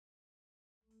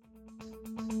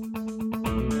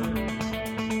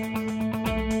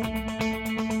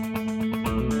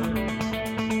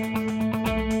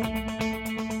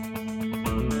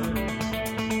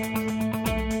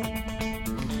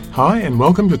Hi and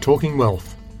welcome to Talking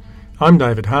Wealth. I'm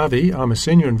David Harvey. I'm a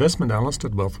Senior Investment Analyst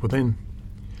at Wealth Within.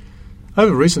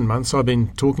 Over recent months I've been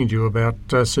talking to you about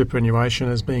superannuation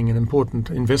as being an important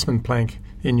investment plank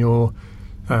in your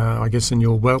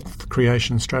wealth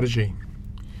creation strategy.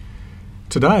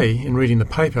 Today, in reading the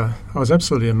paper, I was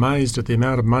absolutely amazed at the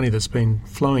amount of money that's been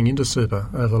flowing into super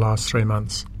over the last 3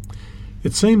 months.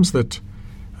 It seems that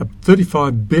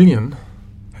 $35 billion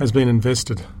has been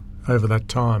invested over that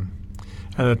time,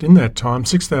 and that in that time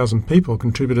 6,000 people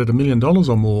contributed $1 million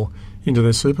or more into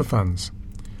their super funds.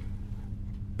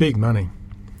 Big money.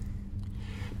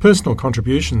 Personal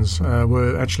contributions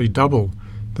were actually double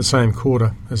the same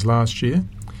quarter as last year,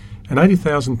 and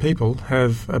 80,000 people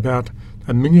have about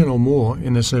 $1 million or more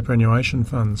in their superannuation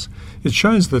funds. It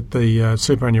shows that the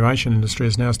superannuation industry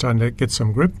is now starting to get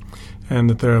some grip, and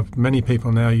that there are many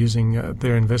people now using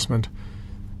their investment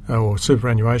or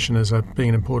superannuation as being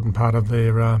an important part of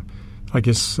their,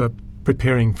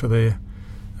 preparing for their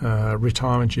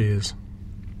retirement years.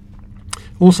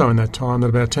 Also in that time, that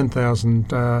about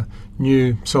 10,000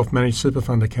 new self-managed super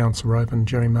fund accounts were opened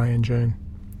during May and June.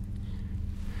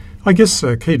 I guess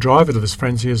a key driver to this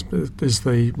frenzy is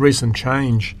the recent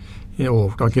change,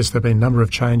 or I guess there have been a number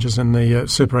of changes in the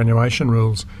superannuation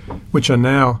rules, which are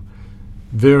now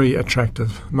very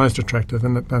attractive, most attractive,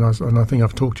 and I think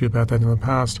I've talked to you about that in the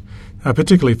past,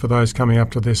 particularly for those coming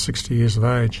up to their 60 years of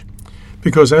age.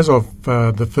 Because as of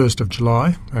the 1st of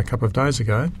July, a couple of days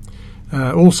ago,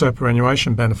 all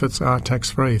superannuation benefits are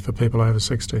tax-free for people over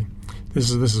 60.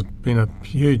 This has been a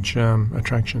huge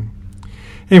attraction.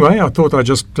 Anyway, I thought I'd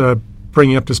just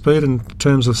bring you up to speed in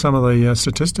terms of some of the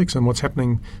statistics and what's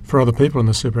happening for other people in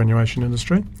the superannuation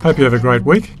industry. Hope you have a great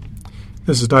week.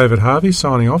 This is David Harvey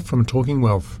signing off from Talking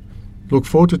Wealth. Look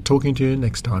forward to talking to you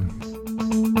next time.